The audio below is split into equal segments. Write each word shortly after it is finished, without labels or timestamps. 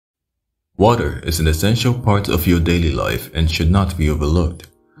Water is an essential part of your daily life and should not be overlooked.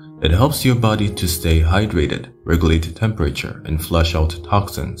 It helps your body to stay hydrated, regulate temperature, and flush out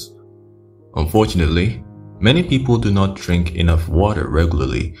toxins. Unfortunately, many people do not drink enough water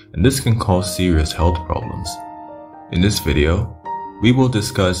regularly, and this can cause serious health problems. In this video, we will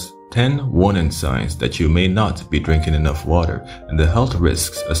discuss 10 warning signs that you may not be drinking enough water and the health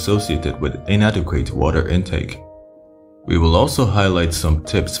risks associated with inadequate water intake. We will also highlight some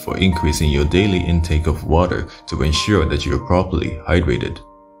tips for increasing your daily intake of water to ensure that you are properly hydrated.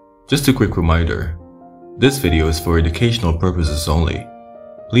 Just a quick reminder, this video is for educational purposes only.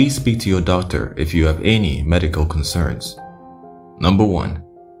 Please speak to your doctor if you have any medical concerns. Number 1.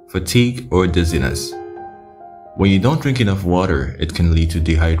 Fatigue or dizziness. When you don't drink enough water, it can lead to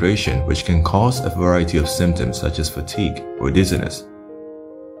dehydration, which can cause a variety of symptoms such as fatigue or dizziness.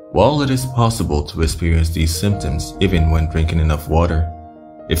 While it is possible to experience these symptoms even when drinking enough water,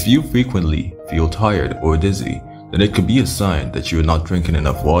 if you frequently feel tired or dizzy, then it could be a sign that you are not drinking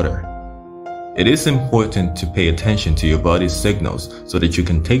enough water. It is important to pay attention to your body's signals so that you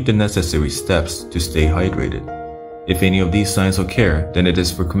can take the necessary steps to stay hydrated. If any of these signs occur, then it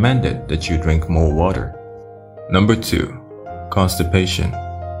is recommended that you drink more water. Number 2. Constipation.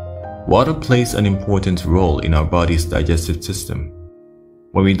 Water plays an important role in our body's digestive system.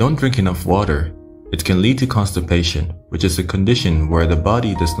 When we don't drink enough water, it can lead to constipation, which is a condition where the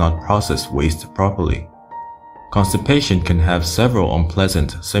body does not process waste properly. Constipation can have several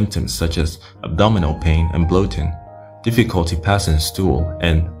unpleasant symptoms such as abdominal pain and bloating, difficulty passing stool,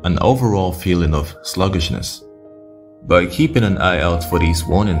 and an overall feeling of sluggishness. By keeping an eye out for these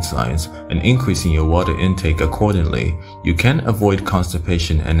warning signs and increasing your water intake accordingly, you can avoid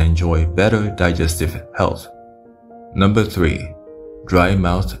constipation and enjoy better digestive health. Number 3. Dry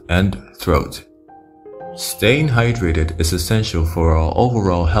mouth and throat. Staying hydrated is essential for our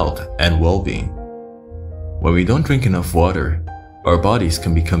overall health and well-being. When we don't drink enough water, our bodies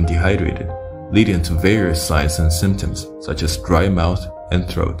can become dehydrated, leading to various signs and symptoms such as dry mouth and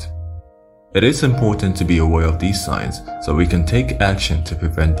throat. It is important to be aware of these signs so we can take action to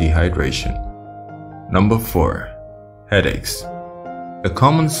prevent dehydration. Number 4. Headaches. A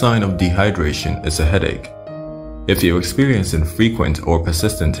common sign of dehydration is a headache. If you're experiencing frequent or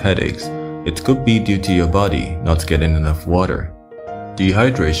persistent headaches, it could be due to your body not getting enough water.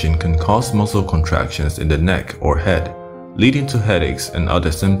 Dehydration can cause muscle contractions in the neck or head, leading to headaches and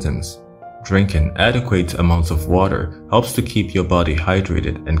other symptoms. Drinking adequate amounts of water helps to keep your body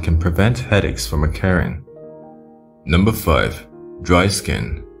hydrated and can prevent headaches from occurring. Number 5. Dry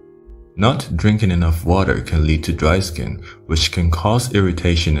skin. Not drinking enough water can lead to dry skin, which can cause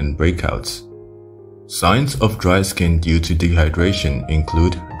irritation and breakouts. Signs of dry skin due to dehydration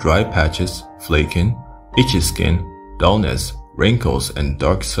include dry patches, flaking, itchy skin, dullness, wrinkles, and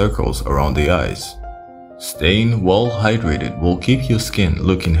dark circles around the eyes. Staying well hydrated will keep your skin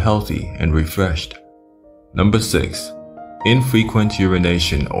looking healthy and refreshed. Number 6. Infrequent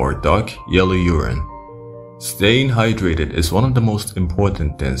urination or dark yellow urine. Staying hydrated is one of the most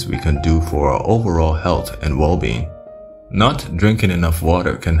important things we can do for our overall health and well-being. Not drinking enough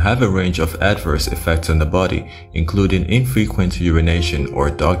water can have a range of adverse effects on the body, including infrequent urination or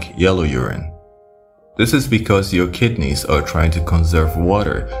dark yellow urine. This is because your kidneys are trying to conserve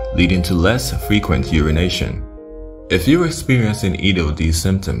water, leading to less frequent urination. If you're experiencing either of these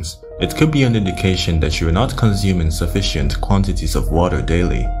symptoms, it could be an indication that you're not consuming sufficient quantities of water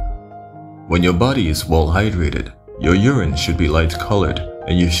daily. When your body is well hydrated, your urine should be light-colored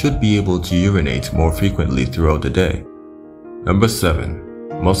and you should be able to urinate more frequently throughout the day. Number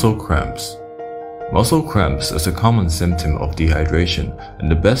 7. Muscle cramps. Muscle cramps is a common symptom of dehydration, and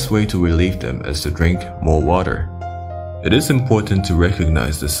the best way to relieve them is to drink more water. It is important to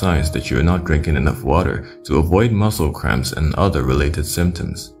recognize the signs that you are not drinking enough water to avoid muscle cramps and other related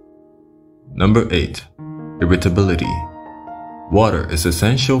symptoms. Number 8. Irritability. Water is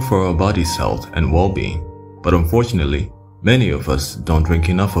essential for our body's health and well-being, but unfortunately, many of us don't drink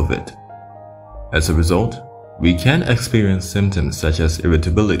enough of it. As a result, we can experience symptoms such as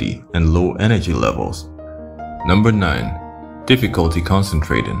irritability and low energy levels. Number 9. Difficulty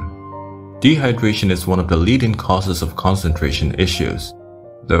concentrating. Dehydration is one of the leading causes of concentration issues.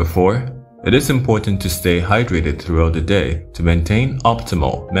 Therefore, it is important to stay hydrated throughout the day to maintain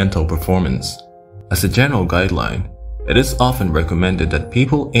optimal mental performance. As a general guideline, it is often recommended that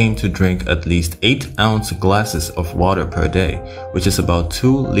people aim to drink at least 8-ounce glasses of water per day, which is about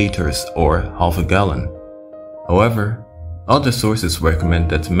 2 liters or half a gallon. However, other sources recommend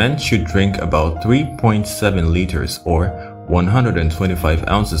that men should drink about 3.7 liters or 125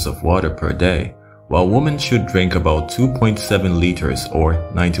 ounces of water per day, while women should drink about 2.7 liters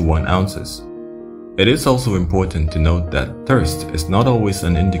or 91 ounces. It is also important to note that thirst is not always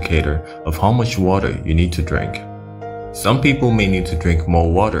an indicator of how much water you need to drink. Some people may need to drink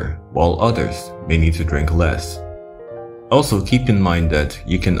more water, while others may need to drink less. Also keep in mind that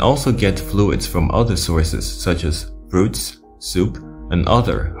you can also get fluids from other sources such as fruits, soup, and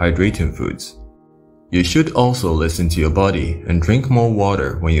other hydrating foods. You should also listen to your body and drink more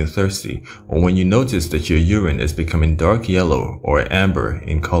water when you're thirsty or when you notice that your urine is becoming dark yellow or amber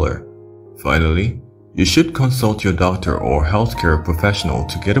in color. Finally, you should consult your doctor or healthcare professional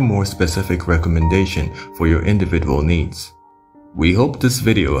to get a more specific recommendation for your individual needs. We hope this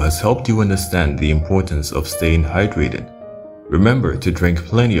video has helped you understand the importance of staying hydrated. Remember to drink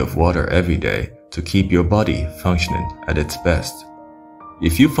plenty of water every day to keep your body functioning at its best.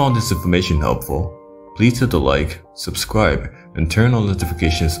 If you found this information helpful, please hit the like, subscribe, and turn on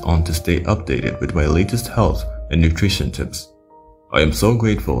notifications on to stay updated with my latest health and nutrition tips. I am so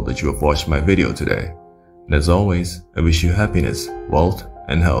grateful that you have watched my video today. And as always, I wish you happiness, wealth,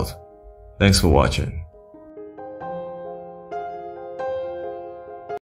 and health. Thanks for watching.